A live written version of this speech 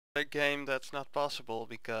A game that's not possible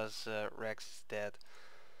because Rex is dead.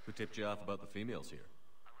 Who tipped you off about the females here?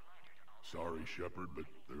 Sorry, Shepard, but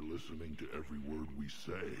they're listening to every word we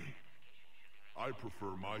say. I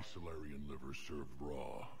prefer my Solarian liver served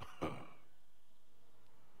raw.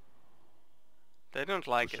 They don't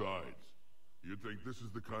like it. Besides, you'd think this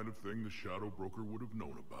is the kind of thing the Shadow Broker would have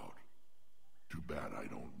known about. Too bad I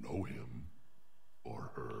don't know him.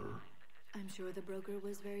 Or her. I'm sure the broker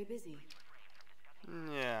was very busy.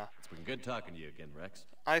 Yeah. It's been good talking to you again, Rex.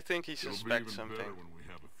 I think he It'll be suspects even something. better when we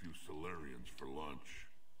have a few Solarians for lunch.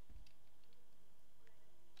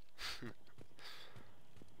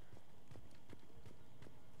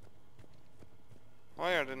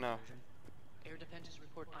 Why are they now? Air defenses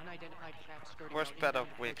report unidentified craft skirting. Where's our Pedo inbound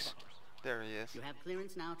Wicks? headquarters. There he is. You have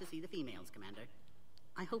clearance now to see the females, Commander.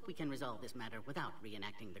 I hope we can resolve this matter without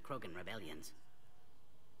reenacting the Krogan rebellions.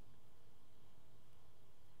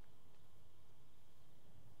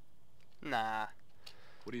 Nah.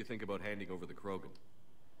 What do you think about handing over the Krogan?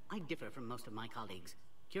 I differ from most of my colleagues.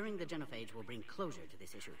 Curing the genophage will bring closure to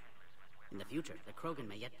this issue. In the future, the Krogan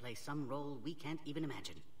may yet play some role we can't even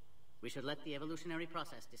imagine. We should let the evolutionary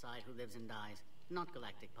process decide who lives and dies, not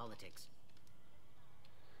galactic politics.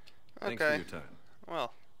 Thanks for your time.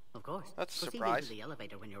 Well, Of course. That's a Proceed surprise. into the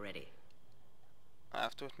elevator when you're ready. I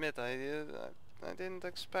have to admit, I didn't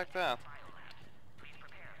expect that.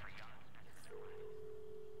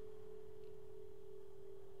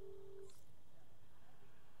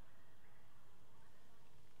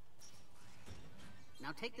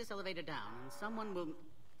 Now take this elevator down, and someone will... Alert.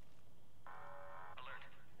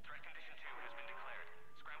 Threat condition 2 has been declared.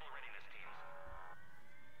 Scramble readiness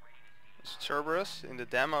teams. Cerberus? In the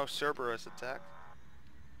demo, Cerberus attacked.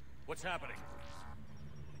 What's happening?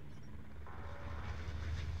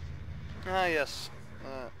 Ah, yes.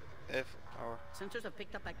 If our... Sensors have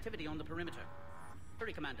picked up activity on the perimeter.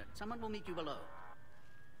 Hurry, Commander. Someone will meet you below.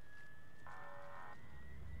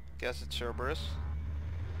 Guess it's Cerberus.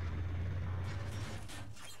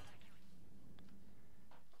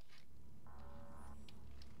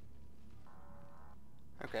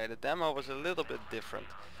 Okay, the demo was a little bit different.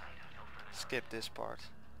 Skip this part.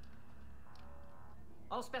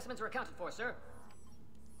 All specimens are accounted for, sir.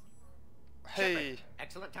 Hey,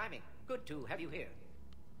 Excellent timing. Good to have you here.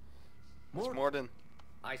 it's Morden.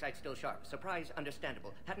 Eyesight still sharp. Surprise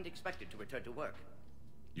understandable. Hadn't expected to return to work.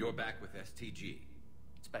 You're back with STG.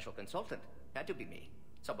 Special consultant. Had to be me.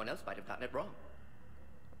 Someone else might have gotten it wrong.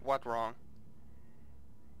 What wrong?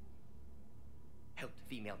 Helped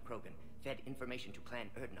female Krogan. Fed information to Clan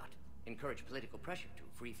Erdnot. Encouraged political pressure to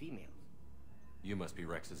free females. You must be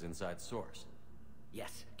Rex's inside source.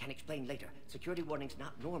 Yes, can explain later. Security warnings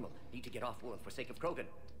not normal. Need to get off-world for sake of Krogan.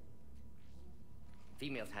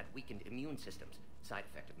 Females had weakened immune systems. Side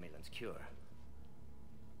effect of Malin's cure.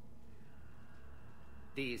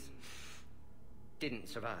 These didn't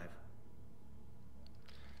survive.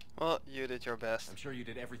 Well, you did your best. I'm sure you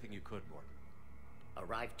did everything you could, Morden.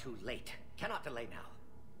 Arrived too late. Cannot delay now.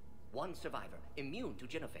 One survivor, immune to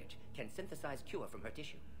genophage, can synthesize cure from her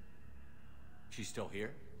tissue. She's still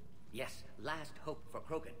here? Yes, last hope for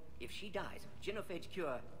Krogan. If she dies, genophage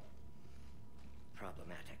cure...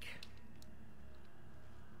 problematic.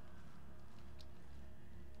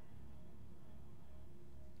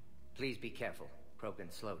 Please be careful.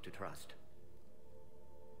 Krogan slow to trust.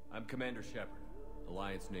 I'm Commander Shepard,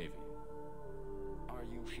 Alliance Navy. Are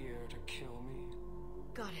you here to kill me?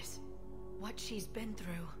 Goddess, what she's been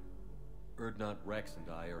through. Erdnot, Rex, and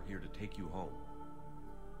I are here to take you home.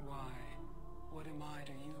 Why? What am I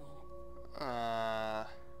to you?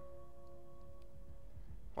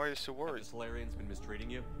 Why are you so Have worried? the Solarians been mistreating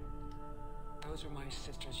you? Those are my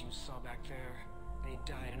sisters you saw back there. They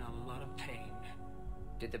died in a lot of pain.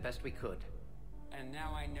 Did the best we could. And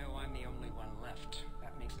now I know I'm the only one left.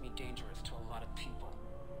 That makes me dangerous to a lot of people.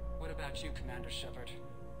 What about you, Commander Shepard?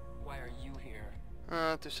 Why are you here?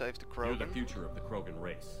 To save the You're the Krogan. future of the Krogan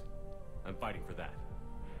race. I'm fighting for that.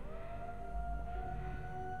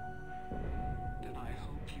 Then I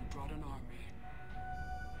hope you brought an army.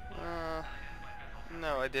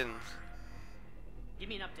 No, I didn't. Give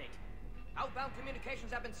me an update. Outbound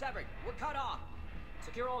communications have been severed. We're cut off.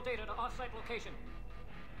 Secure all data to off-site location.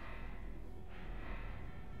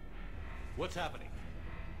 What's happening?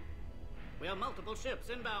 We have multiple ships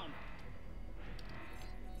inbound.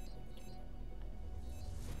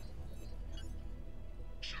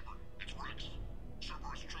 Shepard, it's Rex.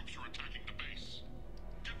 Cerberus troops are attacking the base.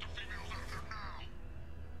 Get the females out of there now!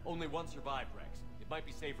 Only one survived, Rex. It might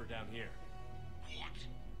be safer down here. What?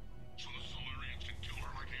 So the Solarians can kill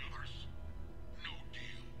her like the others? No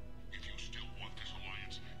deal. If you still want this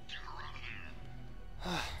alliance, get her out of there.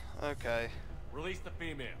 Okay. Release the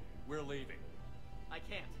female. We're leaving. I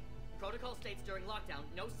can't. Protocol states during lockdown,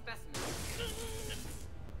 no specimens.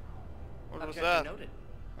 What was Objection that? noted.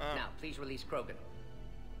 Oh. Now, please release Krogan.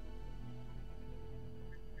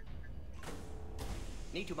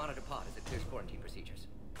 Need to monitor pod as it clears quarantine procedures.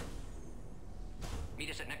 Meet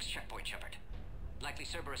us at next checkpoint, Shepard. Likely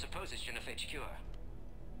Cerberus opposes genophage cure.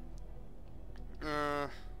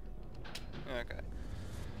 Okay.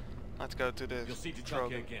 Let's go to the You'll see T'Chaka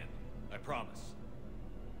Drogon. again. I promise.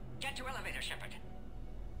 Get to elevator, Shepard.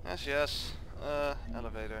 Yes.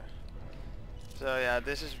 Elevator. So yeah,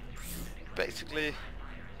 this is basically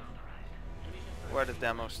where the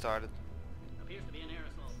demo started. Appears to be an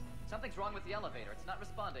aerosol. Something's wrong with the elevator. It's not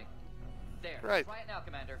responding. There. Right. Try it now,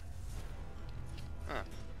 Commander. Huh.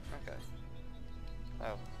 Okay.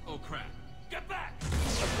 Oh. Oh crap. Get back!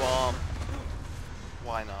 A bomb.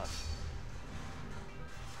 Why not?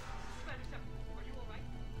 Commander Shepard, are you alright?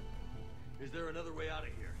 Is there another way out of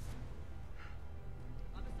here?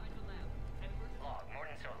 Other side of the lab. Head for Log,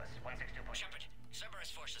 Morden Solus, 162. Shepard, Cerberus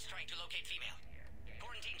forces trying to locate female.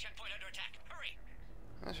 Quarantine checkpoint under attack. Hurry!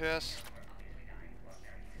 Yes.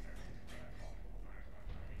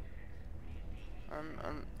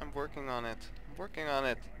 I'm working on it. I'm working on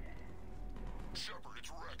it. Shepard, it's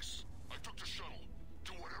Rex. I took the shuttle.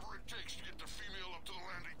 Do whatever it takes to get the female up to the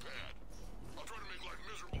landing pad. I'll try to make life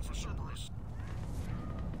miserable for Cerberus.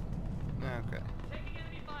 Okay. taking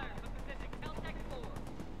enemy fire from Pacific Caltech 4.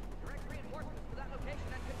 Direct reinforcements to that location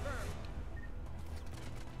and confirmed.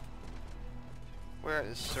 Where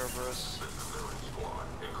is Cerberus?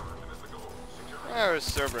 Where is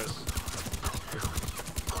Cerberus?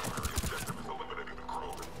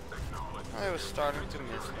 I was starting to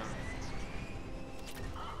miss them.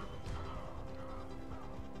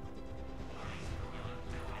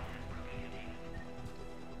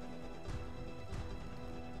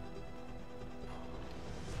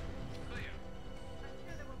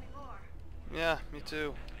 Yeah, me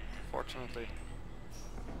too. Fortunately.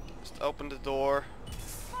 Just open the door.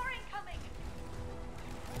 More incoming!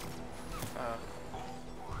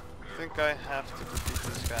 I think I have to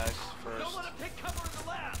defeat these guys first. Don't let him take cover in the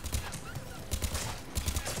lab!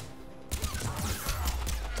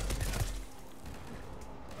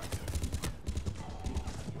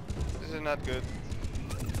 This is not good.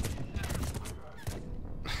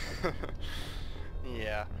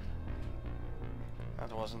 Yeah.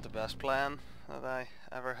 That wasn't the best plan that I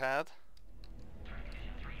ever had.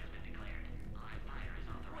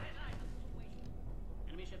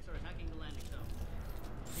 Enemy ships are attacking the landing zone.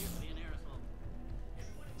 Appears to be an aerosol.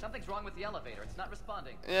 Something's wrong with the elevator. It's not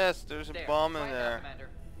responding. Yes, there's a bomb in Try it now, there. Commander.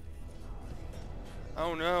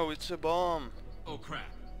 Oh no, it's a bomb. Oh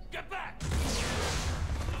crap. Get back!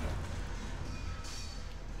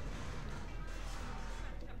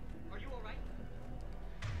 Are you alright?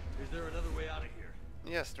 Is there another way out of here?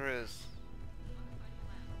 Yes, there is.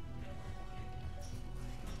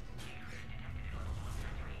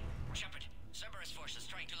 Shepard, Cerberus forces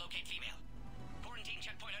trying to locate female. Quarantine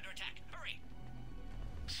checkpoint under attack. Hurry!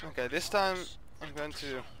 Okay, this time I'm going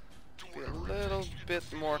to be a little bit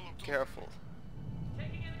more careful.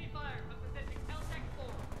 Taking enemy fire from Pacific Caltech 4.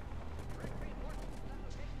 Direct reinforcements to that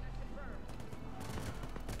location and confirmed.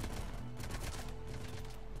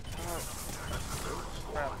 Oh,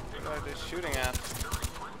 crap, what are they shooting at?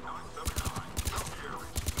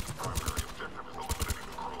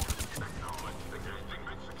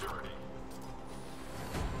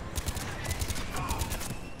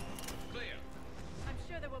 Clear. I'm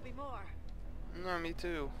sure there will be more. No, me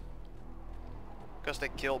too. Because they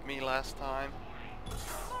killed me last time.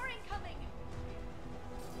 More incoming!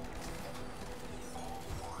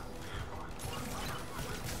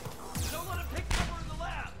 Don't let him take cover in the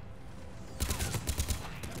lab!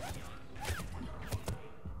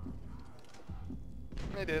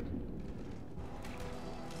 They did.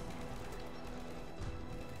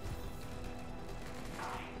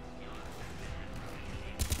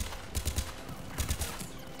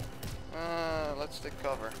 Let's take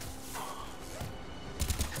cover.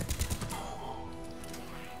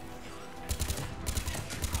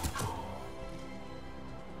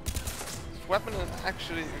 This weapon is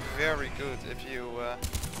actually very good if you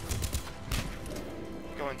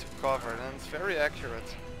go into cover, and it's very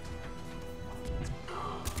accurate.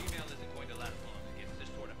 Female isn't going to last long against this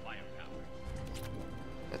sort of firepower.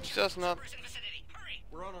 It's just not. Cerberus in vicinity. Hurry!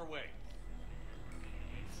 We're on our way.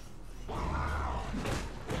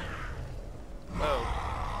 Oh.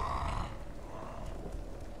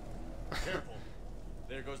 Careful.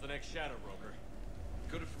 There goes the next shadow rover.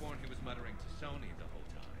 Could have sworn he was muttering to Sony the whole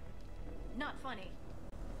time. Not funny.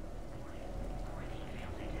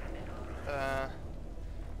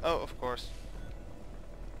 Oh, of course.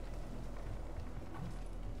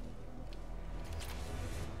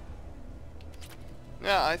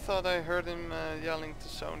 Yeah, I thought I heard him yelling to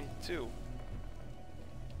Sony too.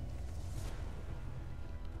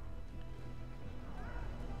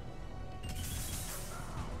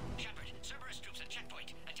 Shepard, Cerberus troops at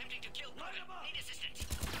checkpoint, attempting to kill Krogan. Need assistance.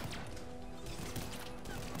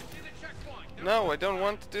 See the checkpoint. No, I don't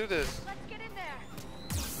want to do this. Let's get in there.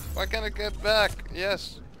 Why can't I get back?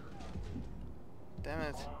 Yes. Damn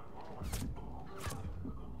it.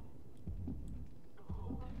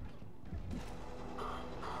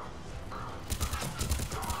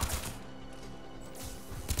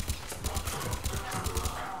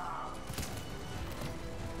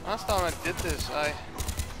 Last time I did this, I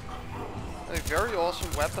had a very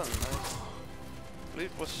awesome weapon. I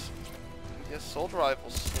believe it was the assault rifle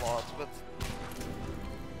slot, but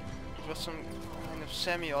it was some kind of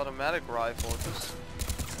semi-automatic rifle. It was,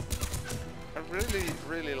 I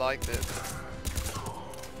really liked it.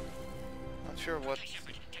 Not sure what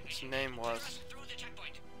its name was.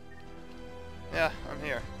 Yeah, I'm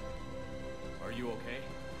here. Are you okay?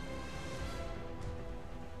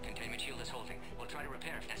 Containment shield is holding. We'll try to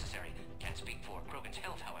repair if necessary. Can't speak for Krogan's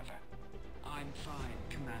health, however. I'm fine,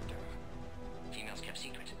 Commander. Females kept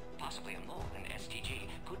secret. Possibly a mole and STG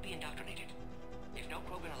could be indoctrinated. If no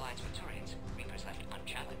Krogan aligns with Turians, Reaper's left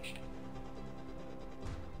unchallenged.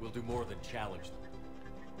 We'll do more than challenge them.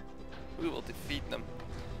 We will defeat them.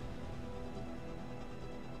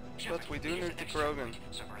 Shepard, But we do leaders need at the next Krogan.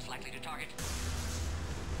 checkpoint. Cerberus likely to target.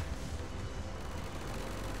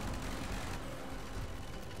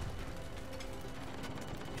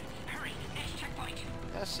 Hurry! Next checkpoint!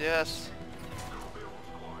 Yes, yes.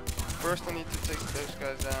 First I need to take those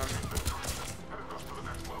guys down.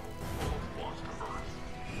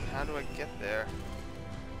 How do I get there?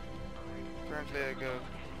 Apparently I go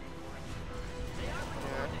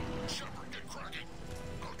here. Shepard, get cracking.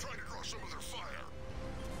 I'll try to draw some of their fire.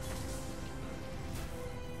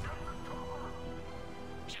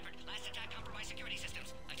 Shepard, last attack compromised security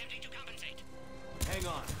systems. Attempting to compensate. Hang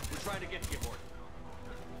on. We're trying to get to you, Morton.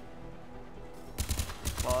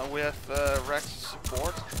 Well, we have Rex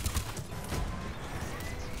support.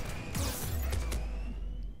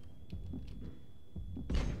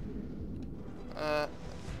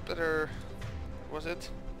 Better... was it?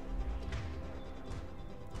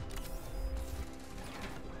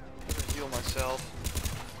 Better heal myself.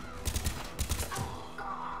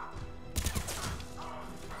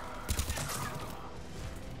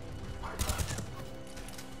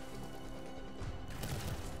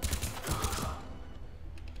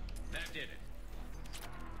 That did it.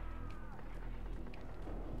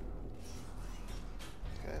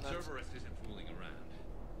 Okay, let's... Cerberus isn't fooling around.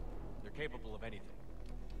 They're capable of anything.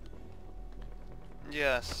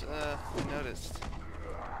 Yes, I noticed.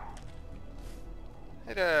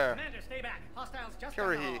 Hey there! Commander, stay back. Hostiles just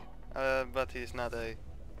Kirahi. down the hall. But he's not a...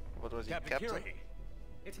 what was he? Captain Captain? Kirahi.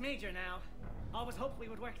 It's Major now. Always hoped we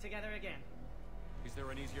would work together again. Is there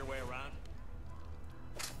an easier way around?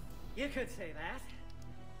 You could say that.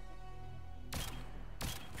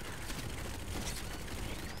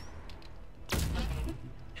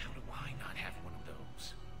 How do I not have one of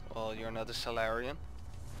those? Well, you're not a Salarian.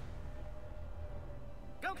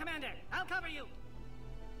 Go, Commander. I'll cover you.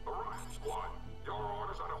 Arise, squad. Your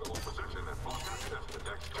orders are to hold position and block access to the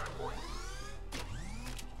next checkpoint.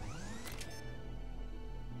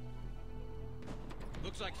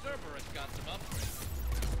 Looks like Cerberus got some upgrades.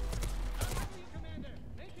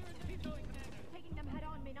 Taking them head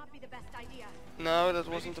on may not be the best idea. No, that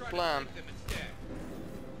wasn't the plan. Them instead.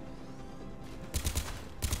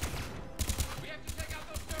 We have to take out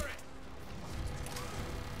those turrets.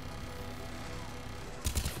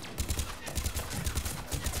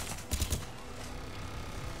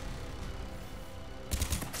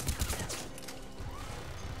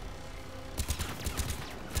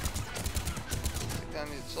 Down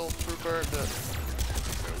the assault trooper.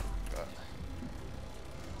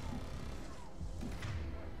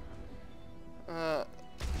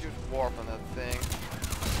 Use warp on that thing.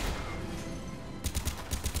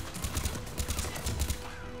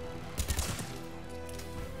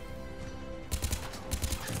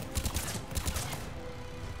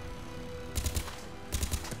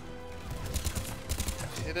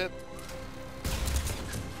 Hit it. I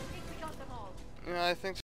think we got them all. Yeah, I think